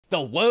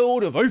the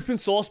world of open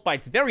source by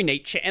its very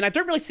nature, and I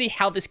don't really see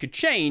how this could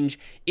change,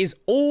 is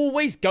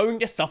always going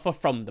to suffer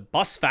from the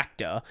bus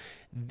factor.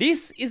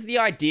 This is the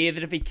idea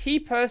that if a key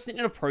person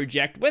in a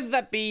project, whether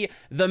that be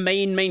the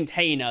main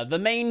maintainer, the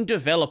main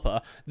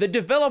developer, the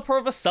developer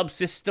of a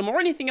subsystem, or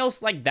anything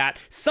else like that,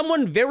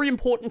 someone very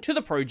important to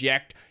the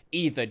project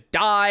either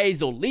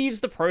dies or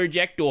leaves the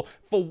project or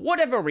for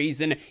whatever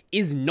reason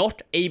is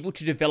not able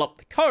to develop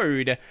the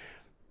code,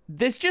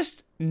 there's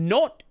just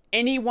not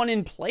anyone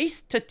in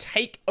place to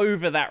take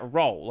over that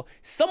role.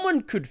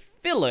 Someone could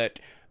fill it,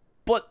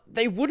 but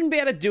they wouldn't be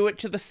able to do it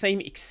to the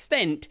same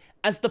extent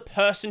as the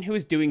person who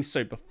was doing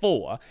so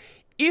before.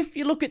 If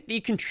you look at the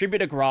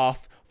contributor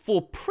graph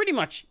for pretty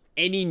much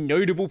any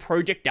notable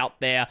project out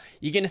there,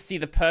 you're going to see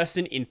the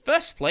person in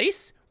first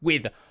place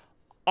with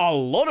a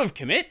lot of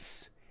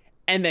commits,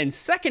 and then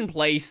second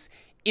place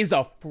is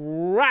a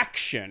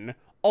fraction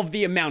of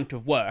the amount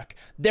of work.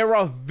 There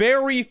are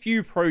very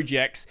few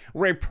projects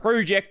where a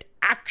project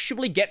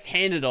actually gets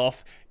handed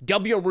off.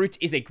 WRoot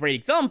is a great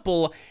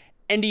example,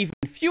 and even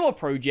fewer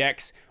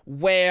projects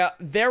where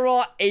there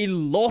are a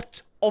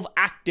lot of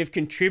active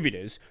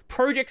contributors.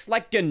 Projects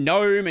like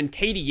GNOME and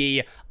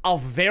KDE are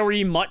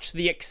very much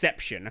the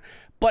exception.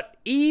 But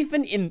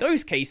even in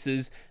those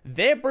cases,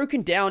 they're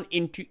broken down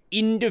into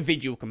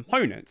individual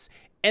components.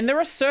 And there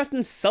are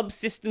certain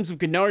subsystems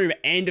of GNOME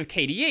and of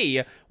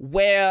KDE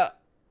where,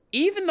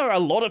 even though a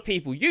lot of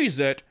people use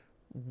it,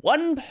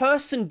 one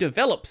person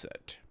develops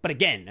it. But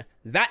again,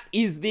 that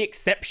is the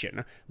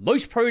exception.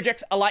 Most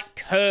projects are like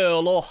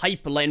Curl or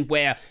Hyperland,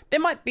 where there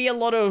might be a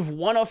lot of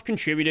one-off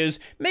contributors,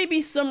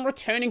 maybe some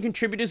returning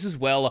contributors as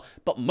well,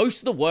 but most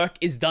of the work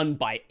is done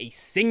by a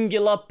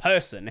singular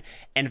person.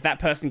 And if that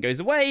person goes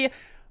away,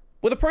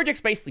 well, the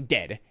project's basically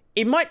dead.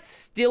 It might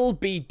still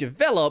be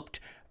developed,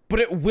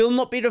 but it will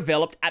not be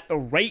developed at the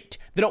rate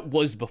that it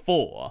was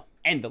before.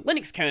 And the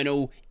Linux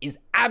kernel is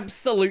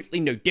absolutely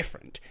no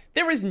different.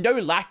 There is no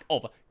lack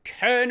of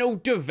kernel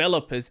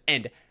developers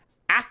and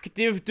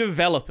active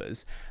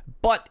developers,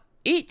 but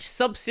each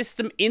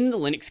subsystem in the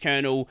Linux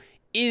kernel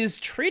is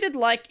treated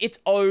like its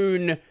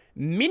own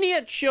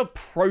miniature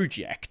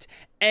project,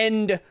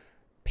 and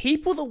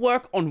people that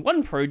work on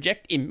one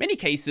project, in many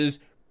cases,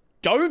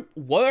 don't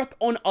work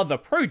on other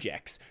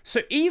projects.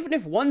 So even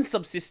if one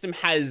subsystem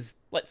has,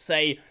 let's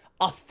say,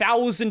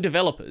 1,000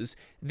 developers,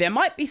 there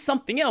might be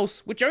something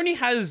else which only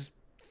has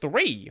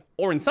 3,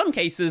 or in some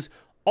cases,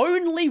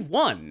 only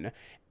 1.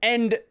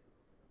 And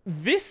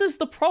this is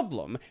the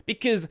problem,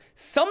 because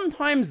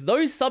sometimes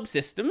those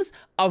subsystems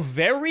are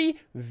very,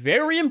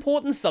 very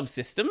important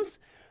subsystems,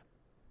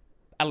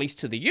 at least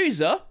to the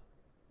user,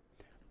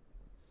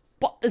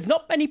 but there's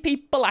not many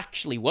people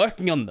actually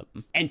working on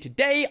them. And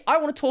today, I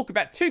want to talk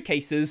about 2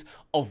 cases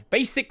of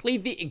basically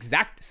the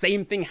exact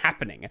same thing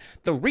happening.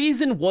 The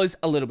reason was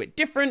a little bit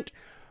different,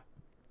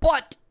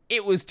 but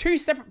it was 2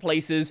 separate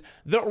places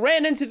that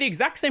ran into the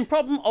exact same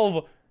problem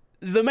of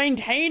the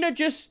maintainer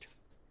just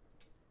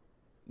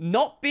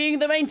not being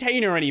the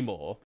maintainer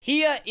anymore.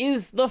 Here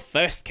is the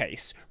first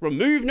case.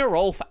 Remove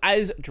Nerolf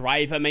as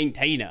driver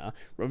maintainer.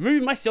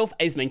 Remove myself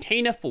as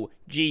maintainer for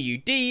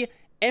GUD,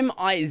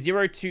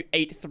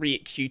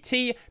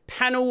 MI0283QT,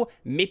 panel,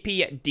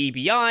 MIPI,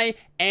 DBI,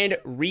 and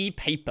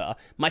repaper.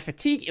 My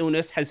fatigue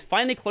illness has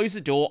finally closed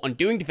the door on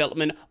doing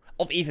development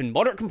of even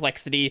moderate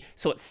complexity,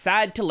 so it's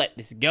sad to let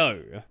this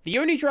go. The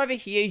only driver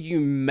here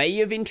you may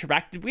have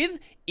interacted with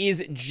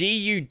is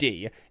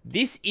GUD.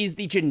 This is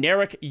the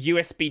generic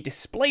USB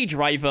display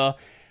driver,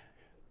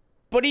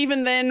 but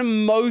even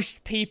then,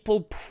 most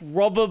people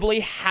probably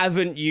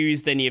haven't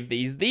used any of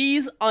these.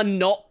 These are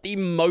not the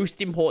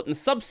most important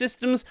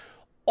subsystems.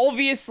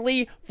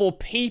 Obviously, for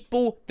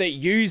people that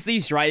use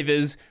these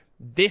drivers,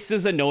 this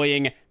is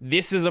annoying,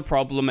 this is a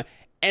problem,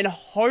 and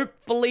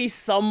hopefully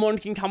someone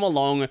can come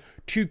along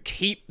to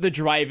keep the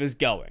drivers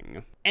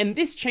going. And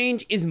this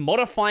change is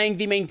modifying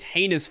the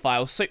maintainers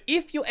file, so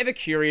if you're ever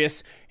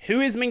curious who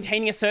is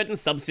maintaining a certain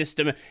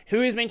subsystem,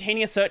 who is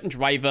maintaining a certain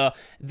driver,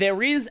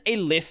 there is a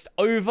list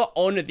over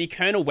on the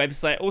kernel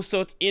website.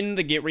 Also, it's in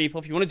the Git repo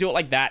if you want to do it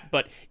like that,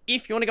 but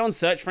if you want to go and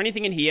search for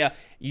anything in here,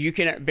 you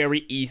can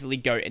very easily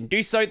go and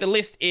do so. The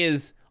list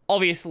is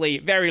obviously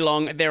very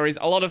long. There is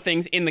a lot of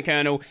things in the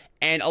kernel,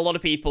 and a lot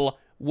of people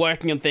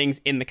working on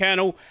things in the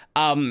kernel.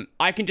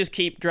 I can just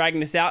keep dragging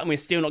this out and we're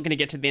still not going to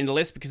get to the end of the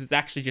list because it's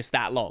actually just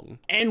that long.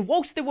 And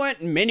whilst there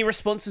weren't many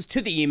responses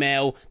to the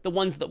email, the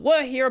ones that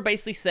were here are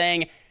basically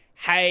saying,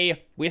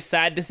 hey, we're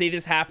sad to see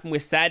this happen, we're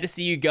sad to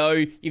see you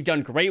go, you've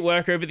done great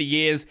work over the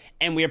years,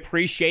 and we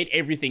appreciate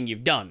everything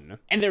you've done.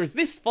 And there is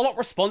this follow-up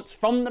response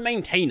from the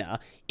maintainer.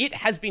 It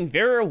has been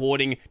very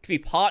rewarding to be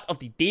part of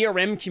the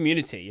DRM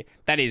community,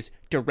 that is,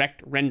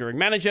 Direct Rendering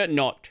Manager,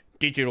 not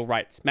Digital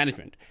Rights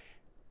Management.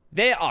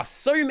 There are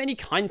so many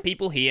kind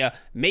people here,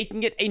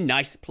 making it a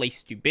nice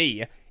place to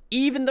be.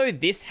 Even though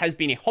this has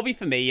been a hobby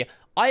for me,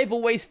 I have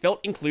always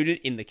felt included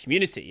in the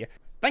community.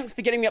 Thanks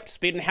for getting me up to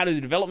speed on how to do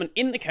development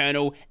in the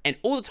kernel, and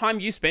all the time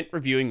you spent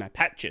reviewing my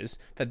patches.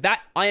 For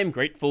that, I am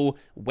grateful.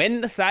 When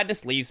the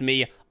sadness leaves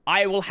me,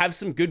 I will have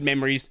some good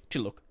memories to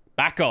look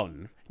back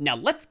on. Now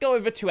let's go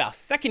over to our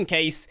second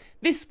case,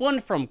 this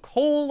one from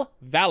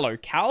Calvallo.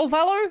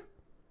 Calvallo?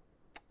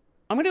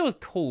 I'm gonna go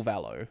with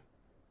Calvallo.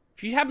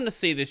 If you happen to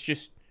see this,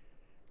 just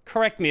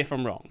correct me if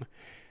I'm wrong.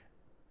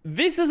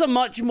 This is a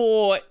much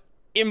more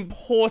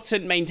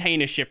important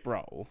maintainership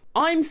role.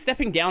 I'm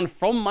stepping down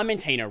from my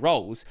maintainer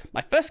roles.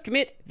 My first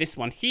commit, this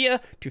one here,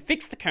 to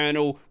fix the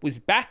kernel, was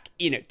back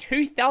in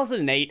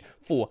 2008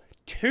 for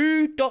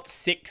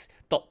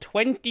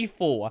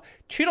 2.6.24.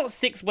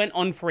 2.6 went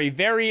on for a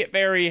very,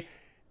 very,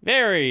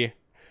 very,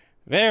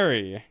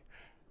 very,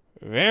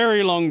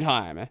 very long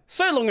time.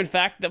 So long, in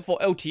fact, that for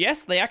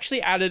LTS, they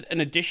actually added an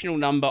additional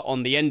number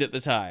on the end at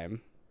the time.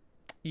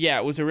 Yeah,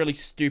 it was a really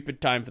stupid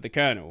time for the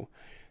kernel.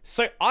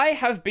 So I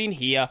have been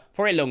here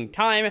for a long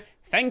time.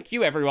 Thank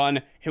you,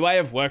 everyone who I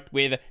have worked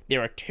with.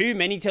 There are too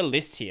many to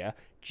list here.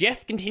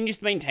 Jeff continues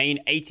to maintain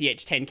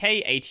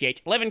ATH10K,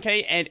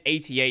 ATH11K, and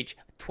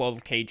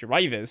ATH12K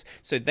drivers,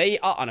 so they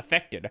are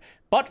unaffected.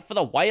 But for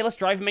the wireless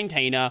driver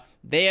maintainer,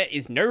 there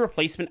is no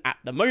replacement at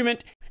the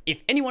moment.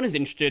 If anyone is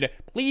interested,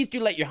 please do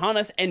let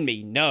Johannes and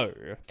me know.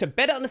 To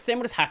better understand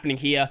what is happening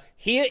here,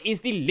 here is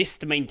the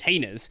list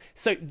maintainers.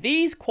 So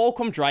these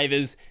Qualcomm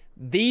drivers,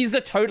 these are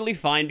totally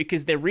fine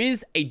because there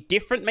is a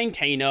different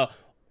maintainer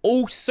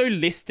also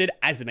listed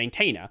as a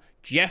maintainer,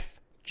 Jeff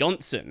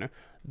Johnson.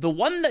 The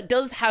one that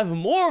does have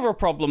more of a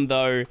problem,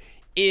 though,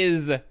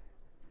 is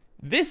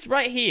this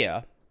right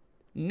here,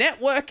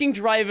 Networking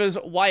Drivers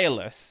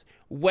Wireless,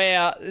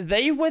 where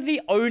they were the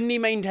only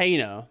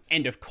maintainer.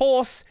 And of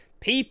course,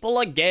 people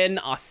again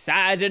are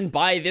saddened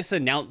by this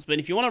announcement.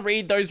 If you want to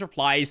read those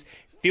replies,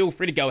 feel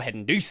free to go ahead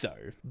and do so.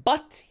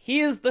 But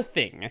here's the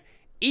thing.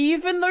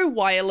 Even though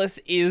wireless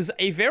is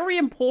a very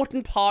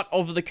important part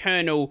of the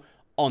kernel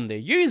on the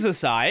user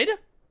side,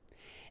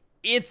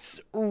 it's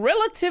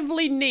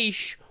relatively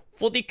niche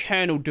for the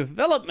kernel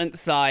development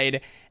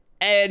side,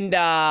 and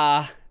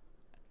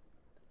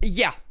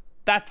yeah,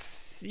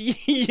 that's,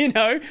 you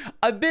know,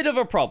 a bit of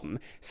a problem.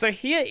 So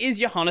here is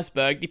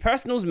Johannesburg, the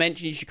person who was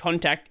mentioned you should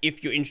contact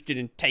if you're interested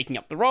in taking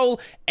up the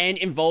role and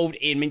involved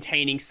in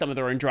maintaining some of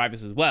their own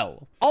drivers as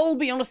well. I'll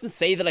be honest and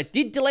say that I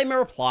did delay my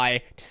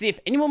reply to see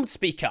if anyone would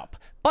speak up,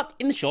 but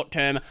in the short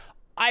term,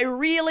 I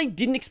really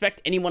didn't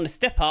expect anyone to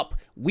step up.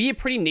 We're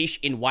pretty niche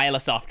in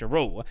wireless after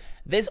all.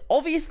 There's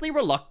obviously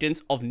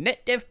reluctance of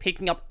NetDev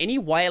picking up any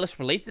wireless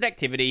related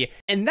activity,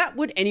 and that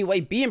would anyway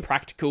be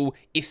impractical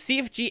if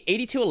CFG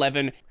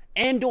 8211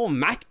 and or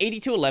Mac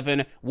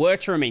 8211 were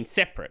to remain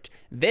separate.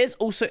 There's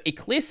also a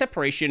clear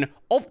separation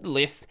of the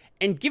list,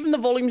 and given the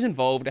volumes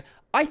involved,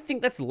 I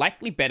think that's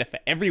likely better for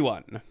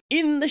everyone.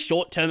 In the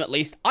short term at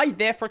least, I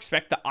therefore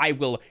expect that I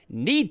will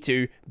need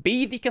to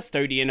be the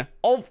custodian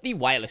of the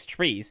wireless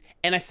trees,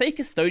 and I say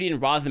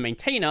custodian rather than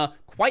maintainer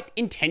quite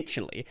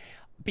intentionally,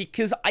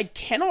 because I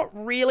cannot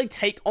really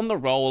take on the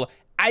role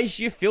as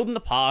you filled in the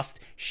past,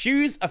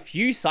 shoes a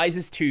few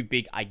sizes too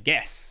big, I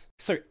guess.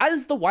 So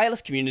as the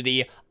wireless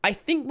community, I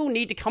think we'll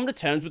need to come to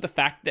terms with the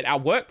fact that our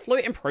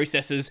workflow and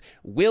processes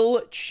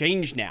will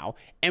change now,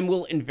 and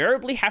we'll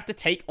invariably have to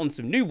take on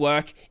some new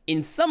work.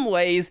 In some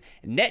ways,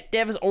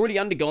 NetDev has already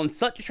undergone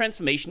such a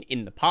transformation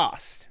in the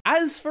past.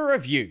 As for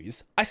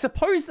reviews, I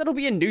suppose that'll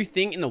be a new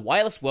thing in the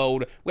wireless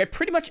world where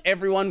pretty much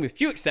everyone, with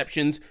few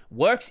exceptions,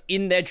 works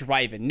in their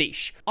driver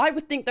niche. I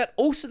would think that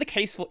also the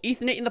case for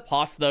Ethernet in the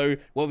past though,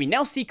 where we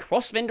now see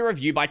cross-vendor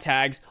review by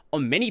tags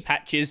on many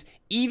patches,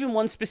 even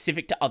one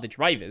specific to other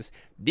drivers.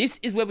 This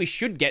is where we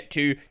should get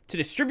to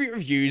distribute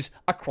reviews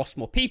across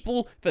more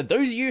people. For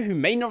those of you who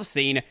may not have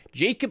seen,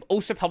 Jacob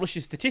also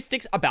publishes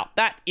statistics about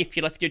that if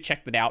you'd like to go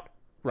check that out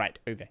right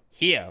over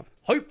here.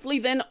 Hopefully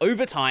then,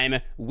 over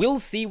time, we'll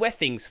see where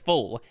things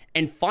fall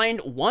and find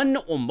one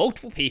or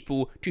multiple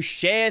people to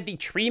share the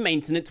tree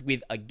maintenance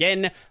with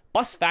again,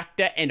 bus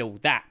factor and all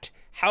that.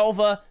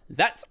 However,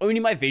 that's only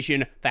my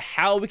vision for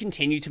how we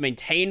continue to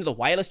maintain the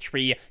wireless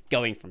tree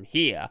going from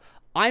here.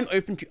 I'm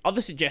open to other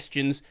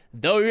suggestions,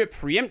 though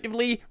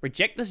preemptively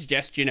reject the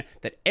suggestion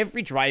that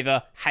every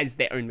driver has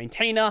their own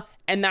maintainer,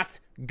 and that's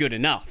good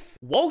enough.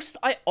 Whilst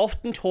I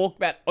often talk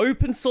about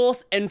open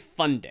source and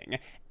funding,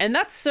 and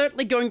that's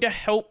certainly going to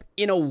help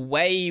in a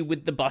way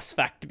with the bus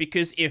factor,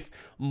 because if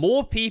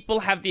more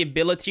people have the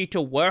ability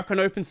to work on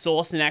open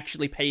source and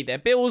actually pay their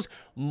bills,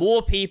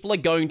 more people are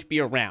going to be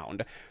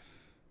around.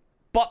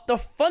 But the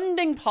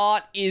funding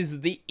part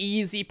is the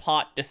easy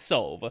part to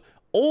solve.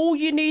 All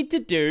you need to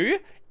do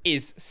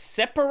is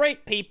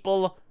separate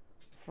people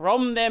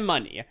from their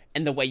money.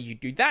 And the way you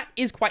do that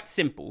is quite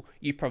simple.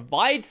 You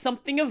provide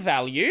something of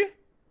value,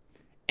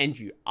 and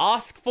you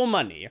ask for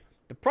money.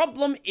 The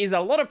problem is a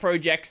lot of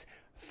projects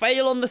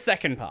fail on the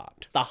second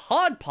part. The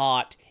hard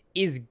part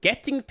is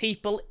getting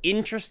people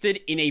interested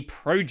in a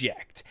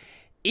project.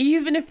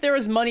 Even if there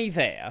is money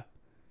there,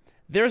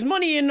 there's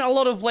money in a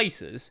lot of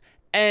places,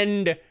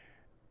 and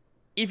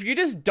if you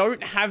just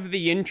don't have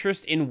the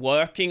interest in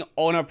working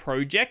on a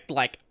project,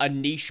 like a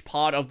niche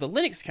part of the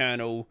Linux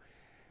kernel,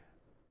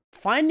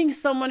 finding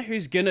someone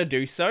who's gonna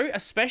do so,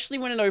 especially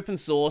when in open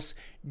source,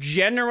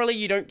 generally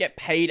you don't get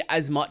paid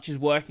as much as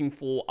working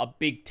for a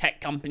big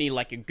tech company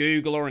like a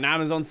Google or an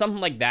Amazon,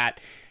 something like that.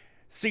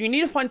 So you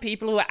need to find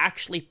people who are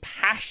actually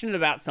passionate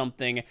about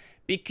something,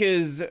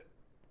 because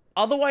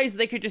otherwise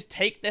they could just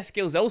take their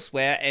skills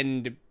elsewhere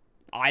and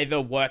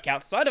either work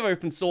outside of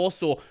open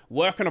source or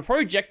work on a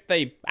project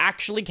they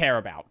actually care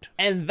about.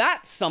 And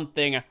that's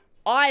something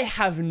I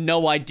have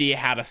no idea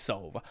how to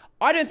solve.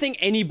 I don't think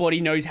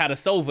anybody knows how to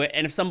solve it,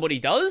 and if somebody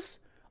does,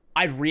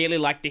 I'd really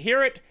like to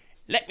hear it.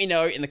 Let me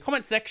know in the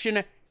comment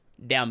section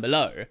down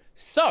below.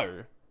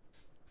 So,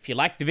 if you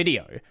liked the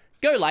video,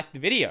 go like the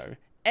video.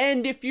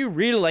 And if you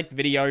really like the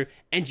video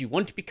and you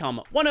want to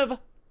become one of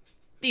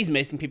these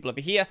amazing people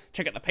over here,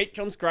 check out the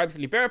Patreon, Scribes,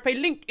 and LiberaPay,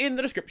 linked in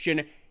the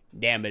description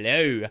down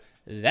below.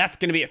 That's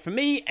going to be it for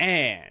me,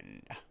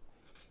 and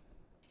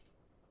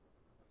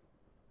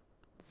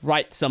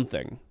write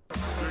something.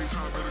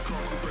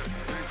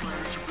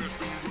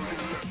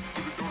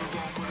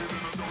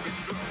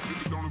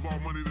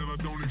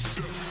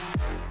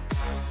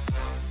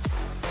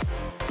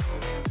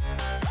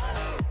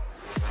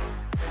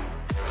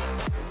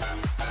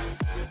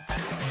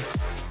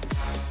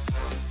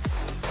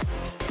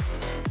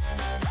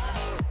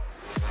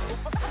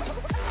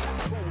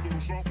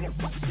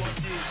 Like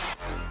this.